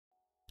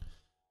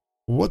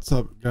What's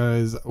up,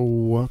 guys?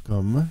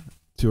 Welcome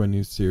to a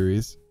new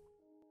series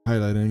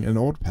highlighting an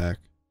old pack,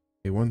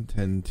 a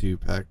 110-2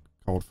 pack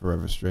called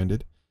Forever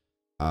Stranded.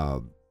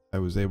 I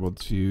was able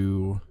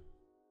to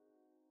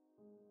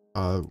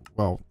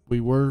well,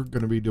 we were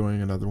going to be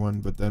doing another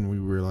one, but then we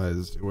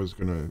realized it was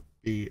going to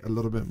be a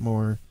little bit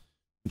more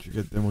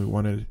intricate than we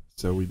wanted,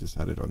 so we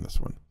decided on this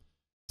one.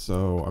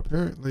 So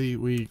apparently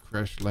we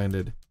crash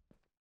landed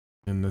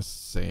in the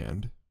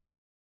sand.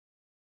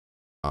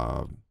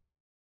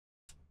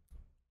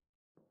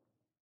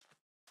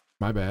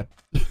 My bad.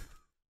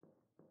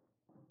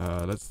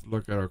 Let's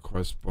look at our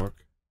quest book.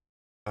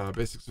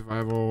 Basic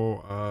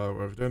survival.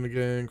 We've done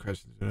again.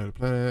 Crash into another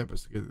planet. But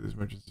to get these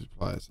emergency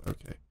supplies.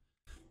 Okay.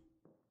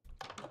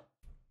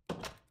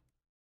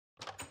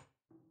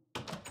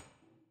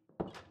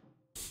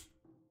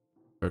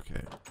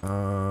 Okay.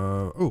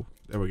 Oh,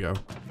 there we go.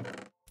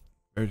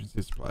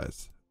 Emergency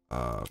supplies.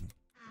 So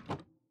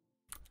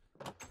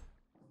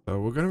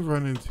we're gonna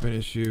run into an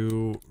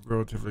issue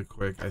relatively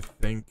quick, I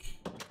think,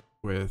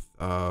 with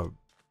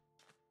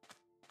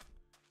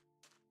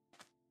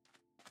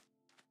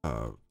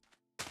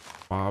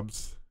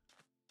mobs,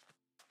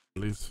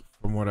 at least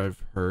from what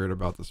I've heard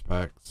about this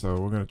pack. So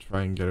we're gonna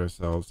try and get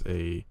ourselves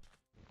a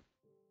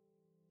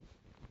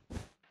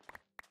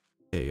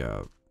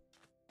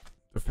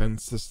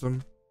defense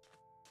system.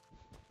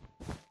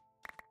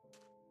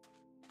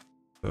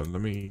 So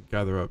let me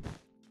gather up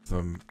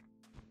some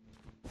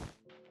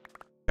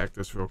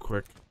cactus real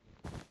quick.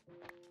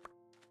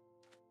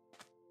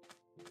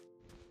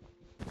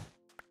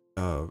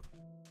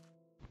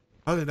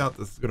 Highly doubt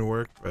this is gonna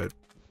work, but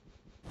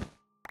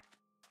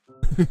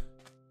I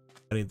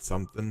need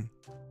something.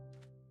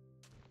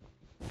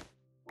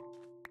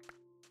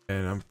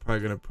 And I'm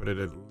probably gonna put it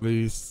at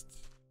least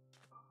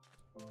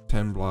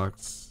 10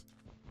 blocks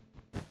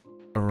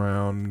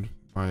around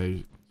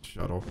my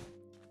shuttle.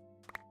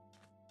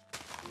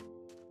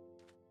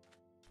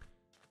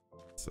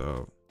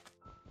 So,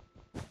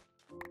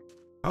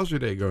 how's your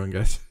day going,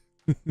 guys?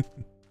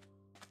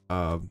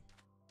 A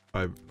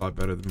lot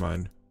better than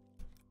mine.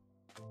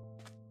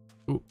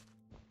 Ooh.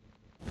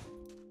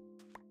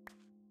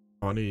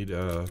 I'll need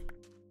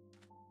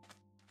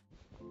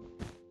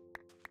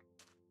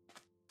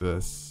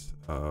this.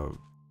 I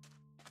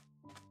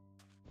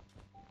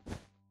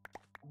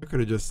could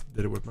have just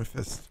did it with my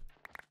fist.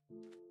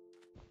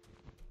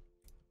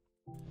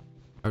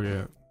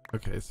 Okay.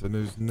 Okay. So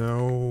there's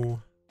no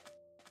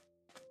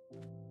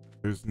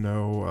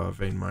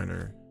vein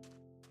miner.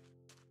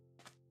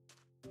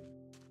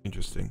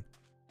 Interesting.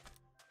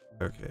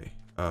 Okay.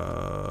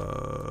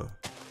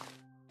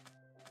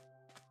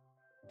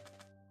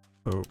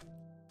 So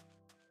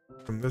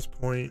from this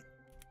point,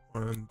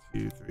 1,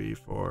 2, 3,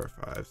 4,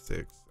 5,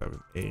 6, 7,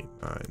 8,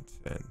 9,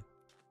 10.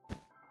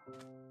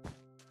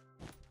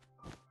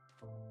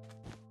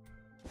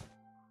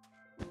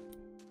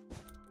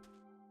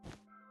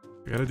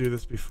 I gotta do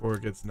this before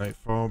it gets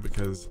nightfall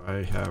because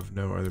I have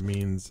no other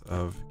means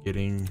of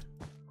getting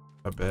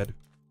a bed.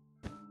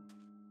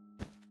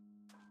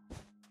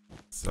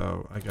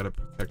 So I gotta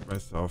protect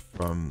myself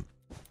from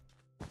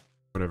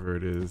whatever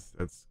it is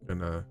that's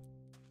gonna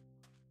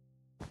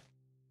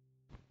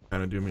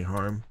kind of do me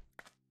harm.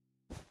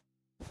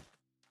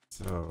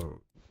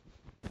 So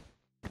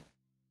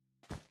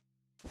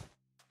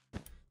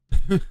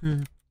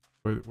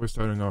we're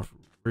starting off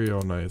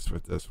real nice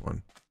with this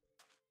one.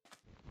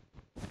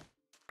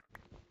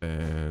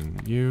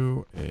 And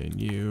you,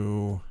 and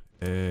you,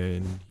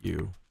 and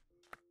you.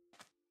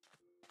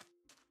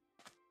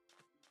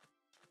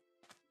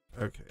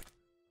 Okay.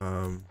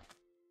 I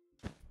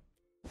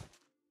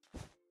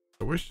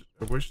wish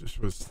this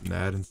was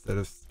snad instead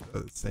of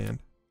sand.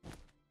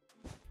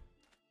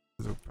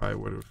 It probably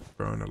would have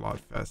grown a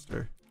lot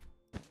faster.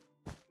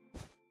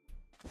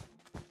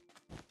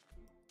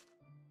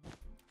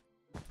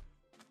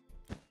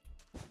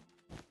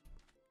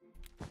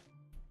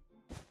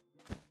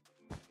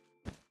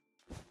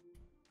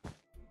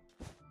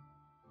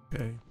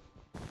 Okay.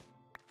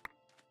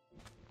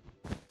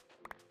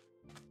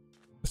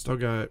 I still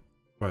got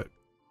what?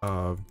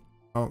 Oh,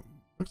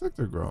 looks like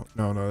they're growing.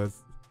 No,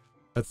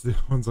 that's the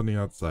ones on the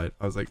outside.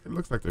 I was like, it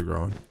looks like they're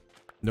growing.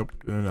 Nope,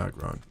 they're not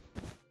growing.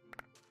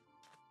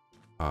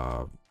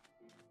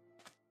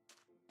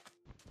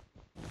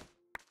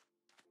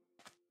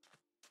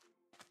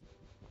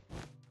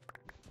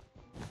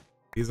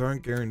 These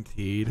aren't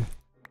guaranteed,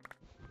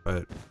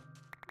 but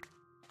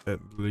at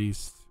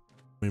least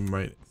we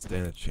might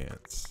stand a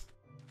chance.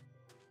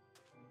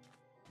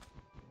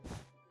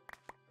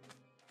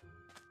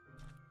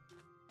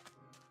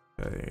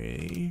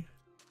 Okay.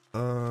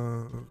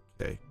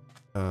 Okay.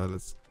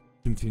 Let's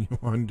continue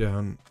on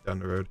down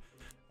the road.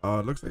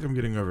 It looks like I'm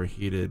getting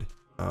overheated.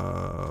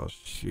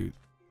 Shoot.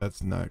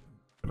 That's not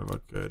gonna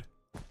look good.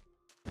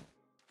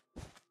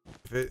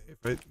 If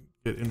I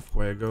get in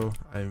fuego,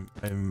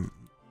 I'm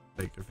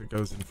like, if it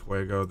goes in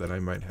fuego, then I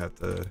might have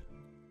to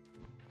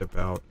dip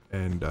out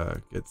and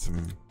get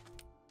some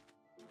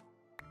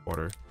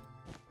water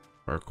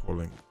or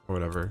cooling or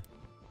whatever.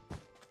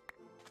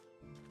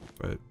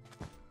 But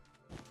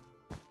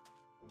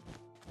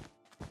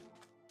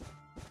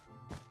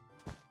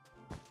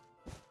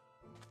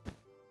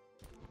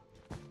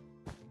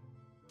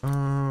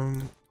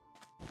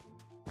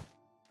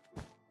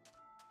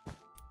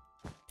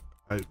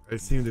I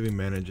seem to be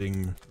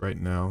managing right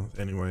now.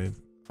 Anyway,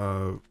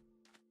 what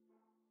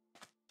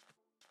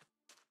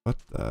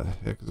the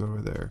heck is over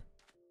there?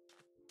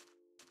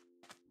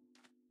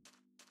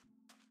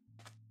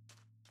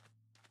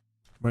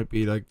 Might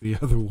be like the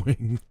other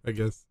wing, I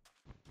guess.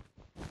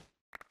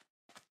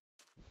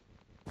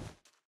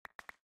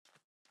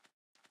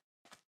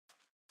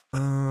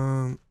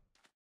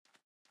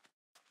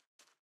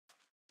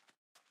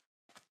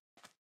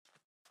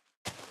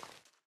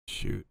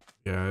 Shoot.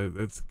 Yeah,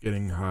 it's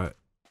getting hot.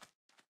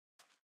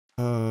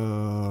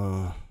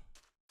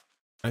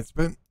 I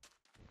spent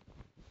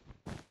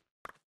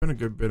a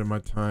good bit of my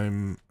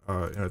time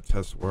in a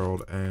test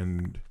world,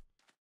 and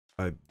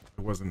I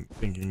wasn't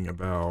thinking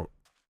about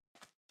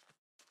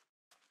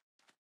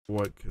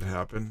what could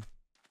happen.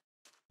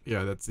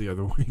 Yeah, that's the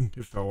other wing.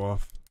 It fell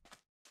off.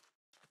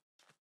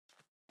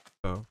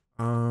 So,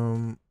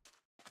 let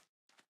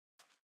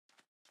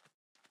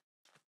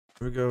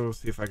me go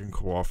see if I can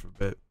cool off a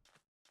bit.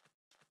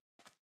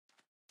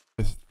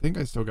 I think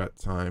I still got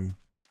time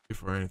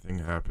before anything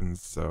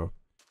happens, so,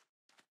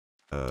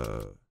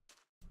 cool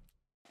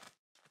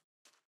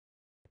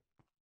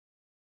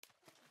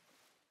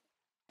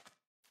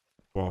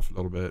off a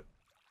little bit.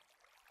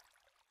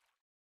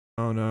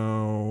 Oh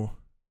no.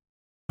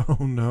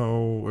 Oh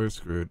no, we're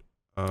screwed.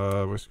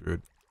 We're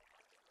screwed.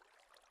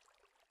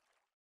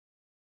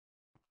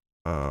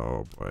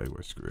 Oh boy,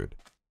 we're screwed.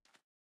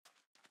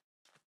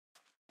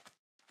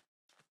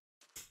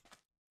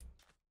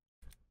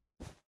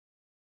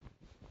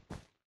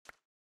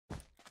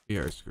 We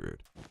are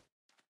screwed.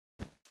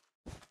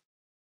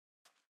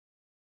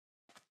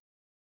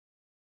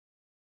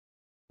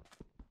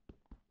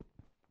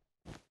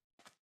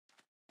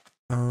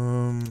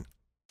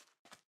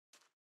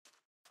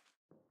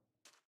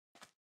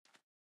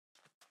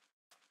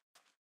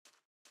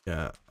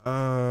 Yeah,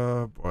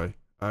 boy,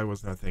 I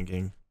was not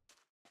thinking.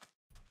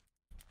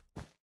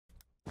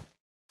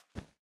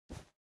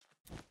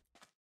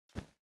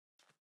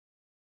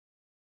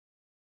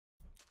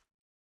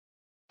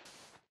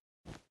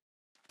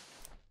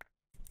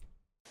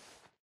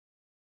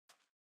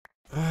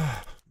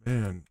 Ah,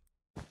 man.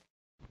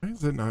 Why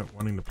is it not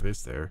wanting to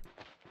place there?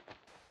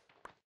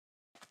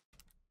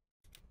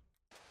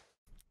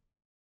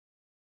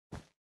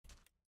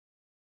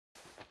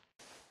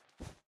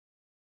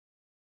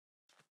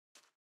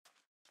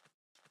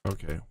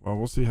 Okay, well,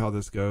 we'll see how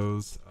this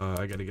goes.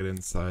 I gotta get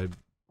inside.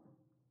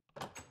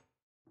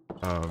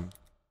 Let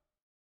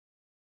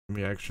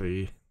me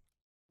actually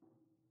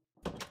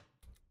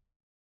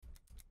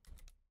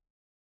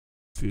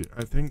see.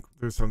 I think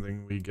there's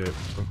something we get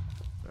from,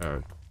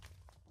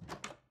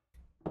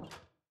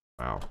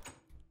 wow.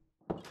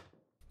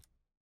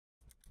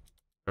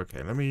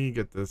 Okay, let me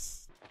get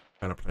this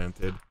kind of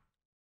planted.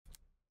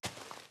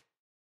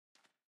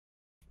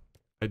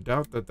 I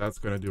doubt that that's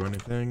gonna do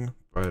anything,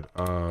 but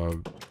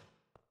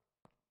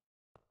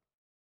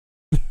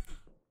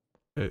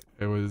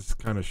it was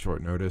kind of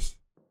short notice.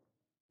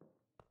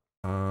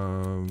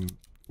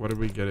 What did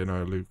we get in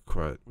our loot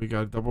quest? We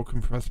got a double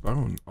compressed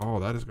bone. Oh,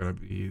 that is gonna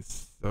be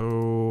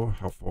so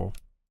helpful.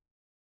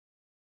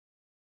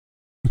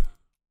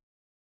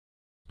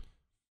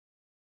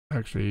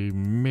 Actually,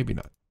 maybe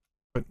not.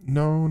 But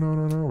no.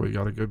 We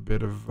got a good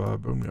bit of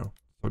bone meal,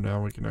 so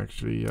now we can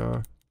actually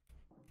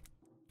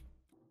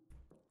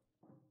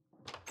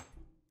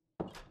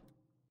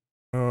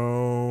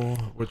oh,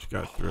 what you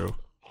got through?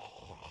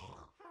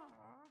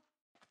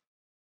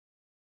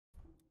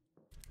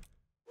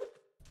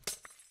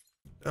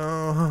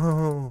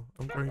 Oh,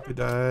 I'm going to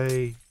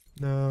die.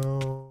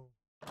 No.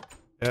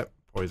 Yep,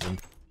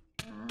 poisoned.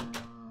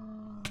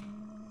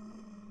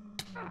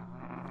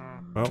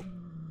 Well,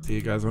 see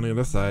you guys on the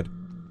other side.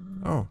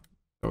 Oh,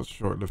 that was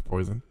short-lived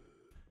poison.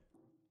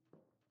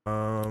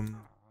 I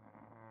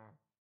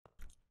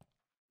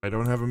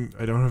don't have a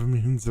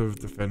means of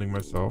defending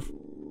myself.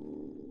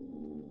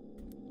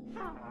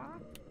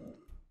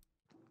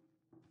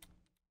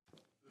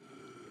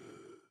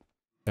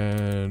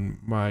 And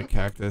my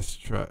cactus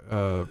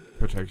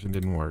protection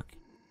didn't work.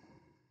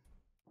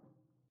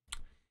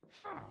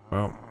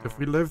 Well, if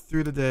we live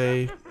through the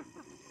day,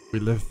 we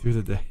live through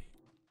the day.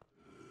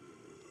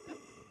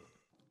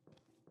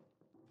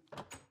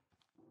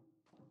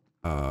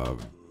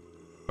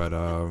 But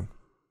I'm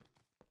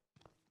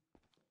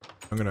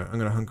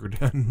gonna hunker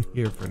down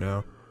here for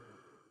now.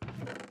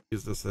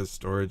 Use this as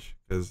storage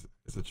because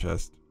it's a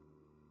chest,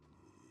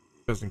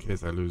 just in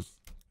case I lose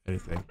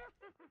anything.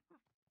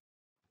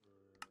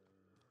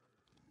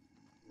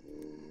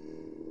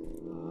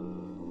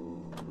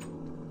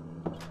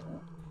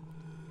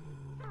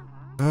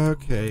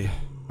 Okay.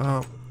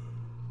 We'll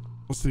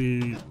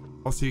see.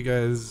 I'll see you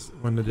guys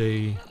when the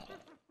day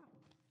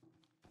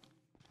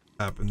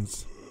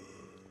happens.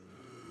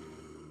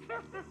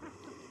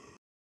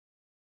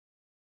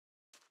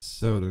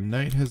 So the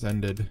night has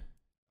ended.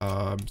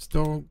 I'm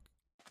still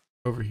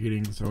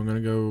overheating, so I'm gonna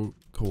go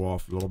cool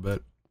off a little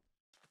bit.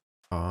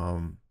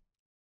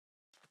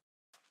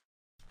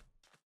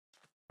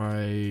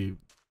 My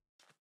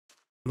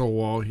little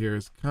wall here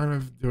is kind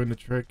of doing the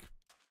trick.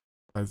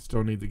 I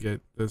still need to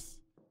get this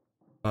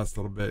last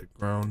little bit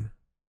grown.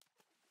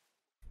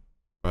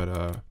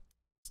 But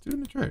it's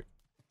doing the trick.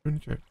 Doing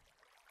the trick.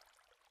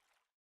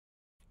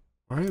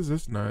 Why is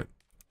this not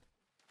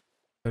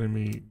letting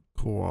me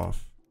cool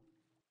off?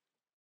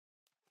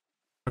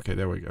 Okay,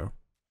 there we go.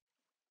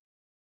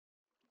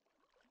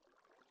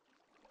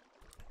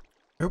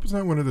 I hope it's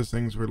not one of those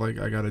things where like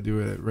I gotta do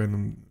it at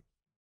random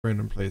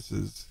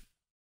places.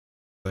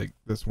 Like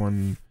this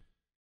one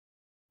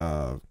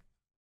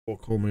will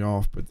cool me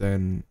off, but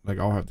then like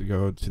I'll have to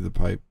go to the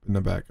pipe in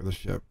the back of the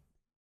ship,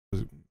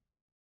 kind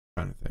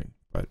of thing.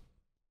 But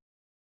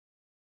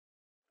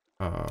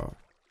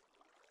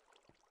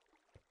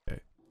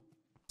okay.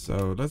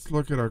 So let's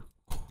look at our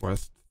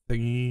quest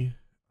thingy.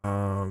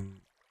 We're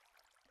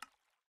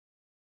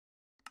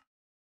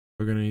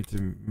gonna need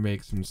to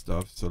make some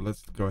stuff, so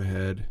let's go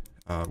ahead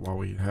while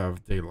we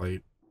have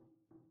daylight.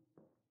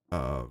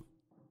 I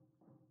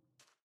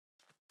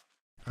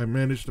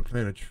managed to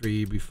plant a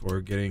tree before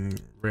getting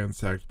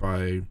ransacked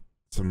by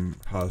some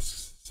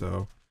husks,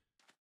 so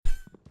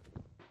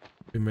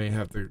we may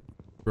have to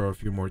grow a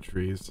few more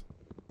trees.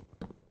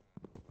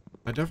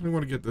 I definitely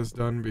want to get this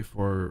done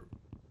before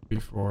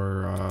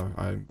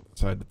I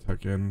decide to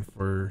tuck in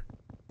for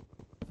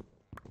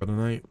the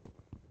night.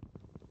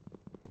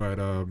 But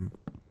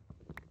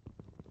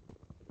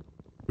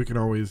we can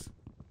always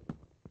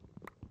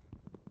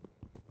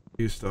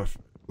do stuff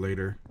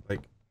later.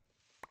 Like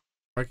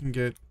I can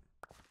get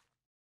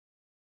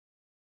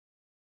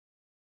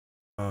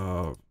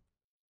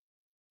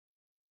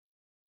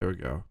there we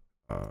go.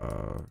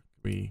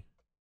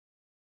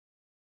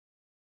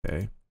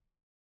 Okay.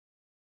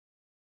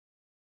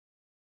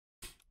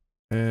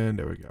 And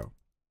there we go.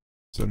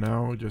 So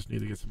now we just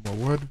need to get some more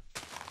wood.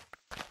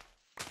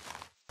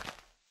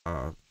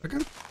 I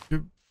got a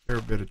good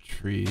fair bit of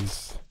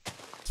trees,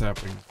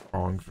 saplings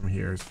falling from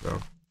here,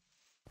 so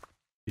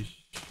you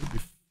should be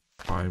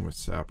fine with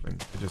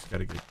saplings. I just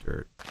gotta get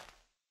dirt.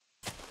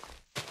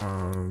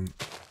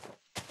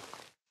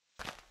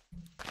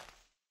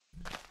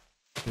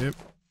 Yep.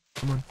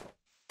 Come on.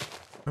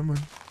 Come on.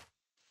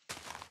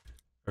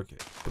 Okay,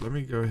 so let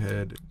me go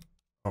ahead.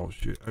 Oh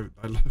shoot! I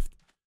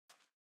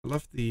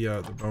left the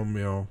bone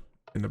meal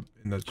in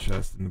the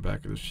chest in the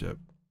back of the ship.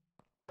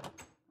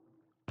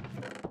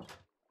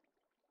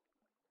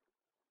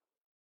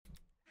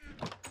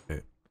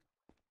 Okay.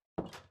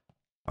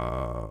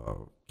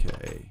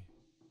 Okay.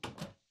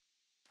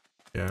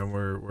 Yeah,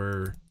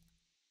 we're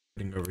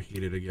getting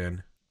overheated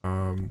again.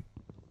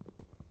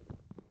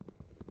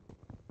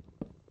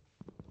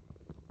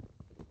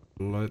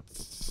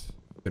 Let's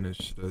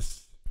finish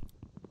this.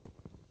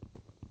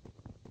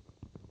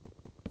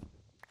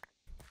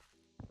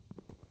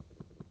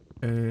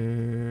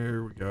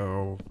 There we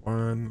go.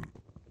 1,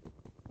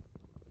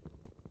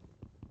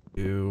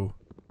 2,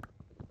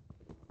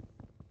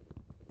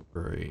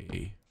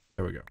 3.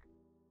 There we go.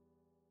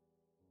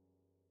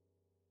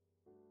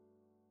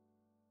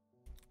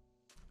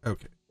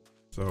 Okay,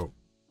 so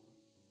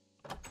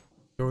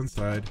go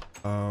inside.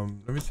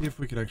 Let me see if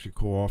we can actually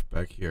cool off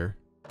back here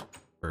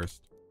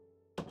first.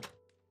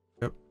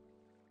 Yep.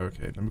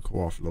 Okay, let me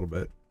cool off a little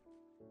bit.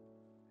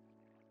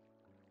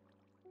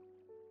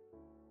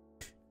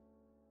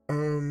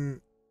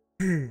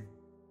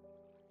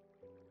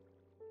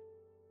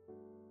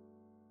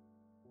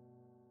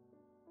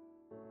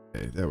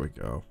 Okay, there we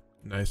go.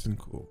 Nice and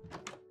cool.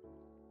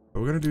 But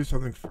we're gonna do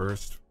something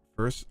first.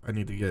 First, I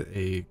need to get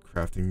a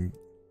crafting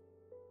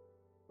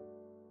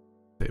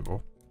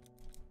table.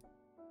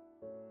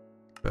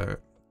 There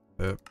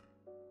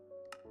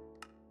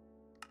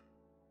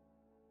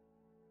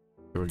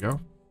we go.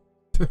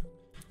 So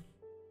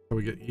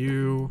we get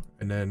you,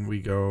 and then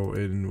we go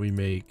and we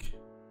make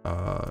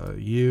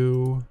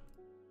you.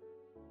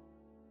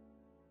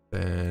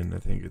 Then I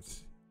think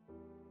it's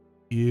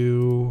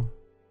you.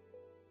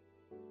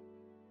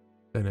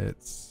 Then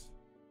it's...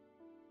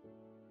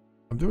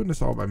 I'm doing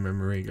this all by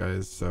memory,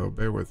 guys, so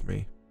bear with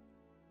me.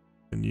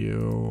 And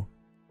you.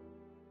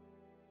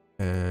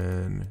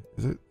 And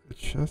is it a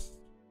chest?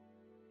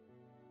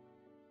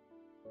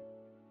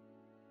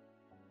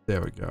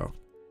 There we go.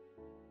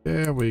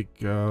 There we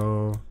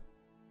go.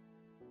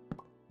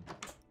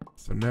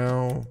 So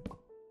now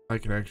I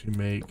can actually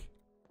make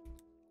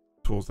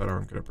tools that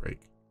aren't gonna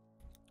break.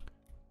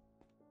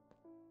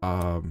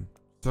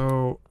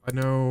 So I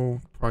know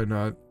probably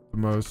not the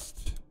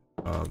most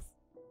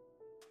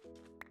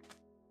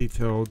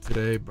detailed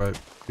today,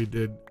 but we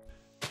did,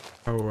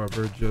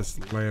 however,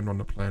 just land on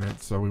the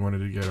planet, so we wanted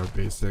to get our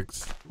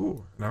basics.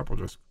 Ooh, an apple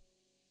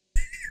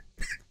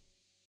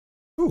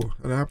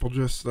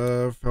just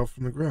fell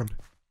from the ground.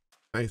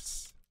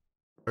 Nice.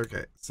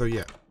 Okay, so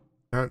yeah,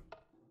 not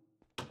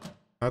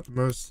the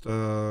most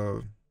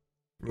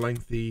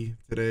lengthy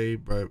today,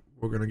 but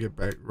we're gonna get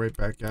right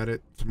back at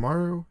it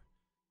tomorrow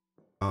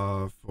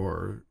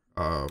for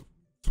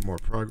some more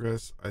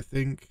progress. I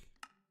think,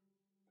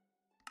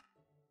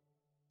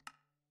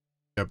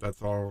 yep,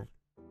 that's all.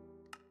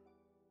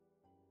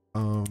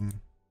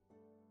 I'm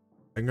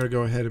gonna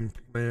go ahead and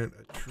plant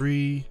a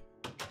tree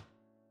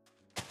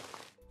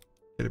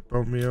get it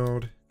bone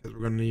mealed because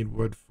we're gonna need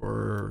wood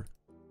for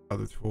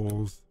other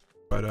tools.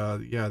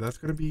 But yeah, that's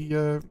gonna be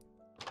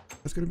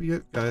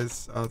it,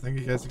 guys. Thank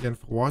you guys again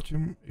for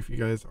watching. If you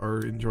guys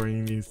are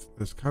enjoying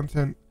this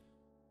content,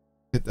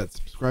 hit that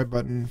subscribe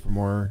button for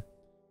more.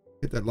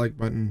 Hit that like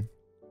button.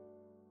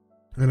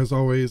 And as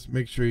always,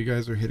 make sure you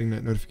guys are hitting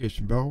that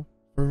notification bell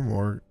for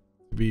more,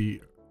 to be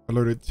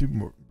alerted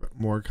to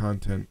more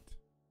content.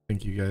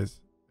 Thank you guys,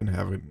 and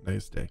have a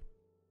nice day.